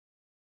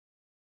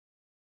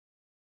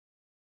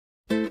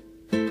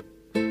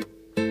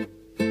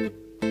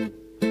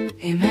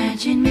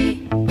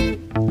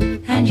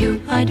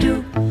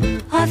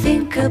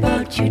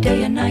about you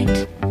day and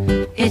night.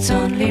 It's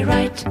only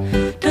right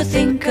to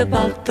think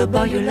about the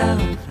boy you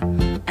love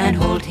and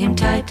hold him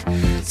tight,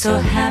 so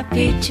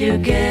happy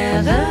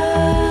together.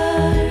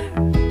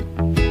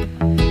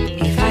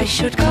 If I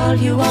should call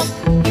you up,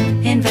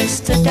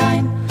 invest a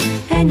dime,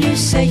 and you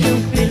say you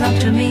belong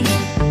to me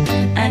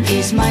and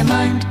ease my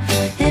mind,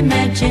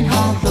 imagine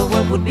how the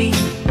world would be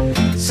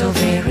so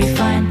very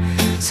fine,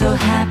 so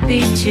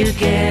happy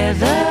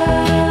together.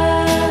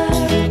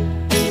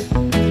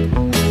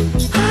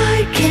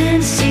 I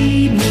can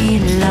see me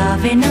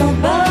loving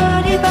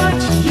nobody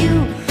but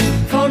you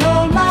for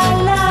all my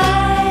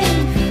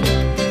life.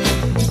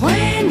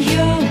 When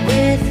you're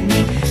with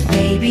me,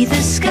 baby,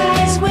 the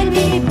skies will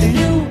be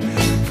blue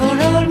for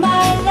all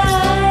my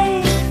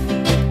life.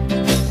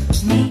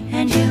 Me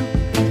and you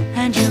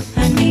and you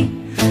and me,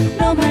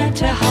 no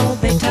matter how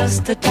they toss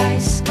the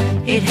dice,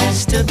 it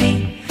has to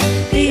be.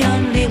 The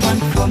only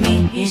one for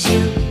me is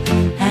you,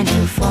 and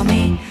you for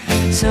me,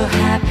 so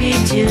happy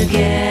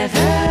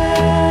together.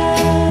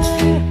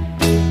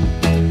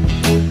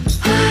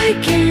 I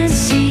can't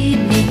see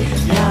me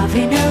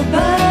loving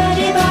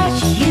nobody but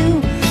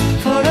you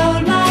for all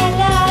my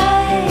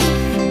life.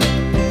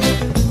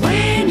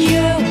 When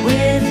you're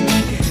with me,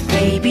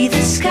 baby,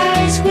 the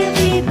skies will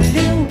be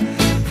blue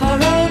for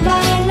all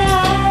my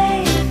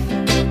life.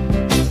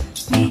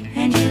 Me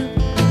and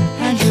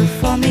you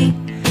for me,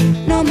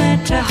 no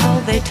matter how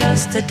they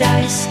toss the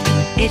dice,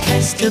 it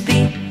has to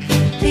be.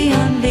 The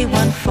only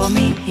one for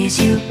me is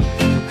you,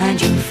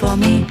 and you for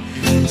me,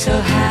 so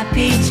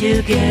happy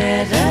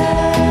together.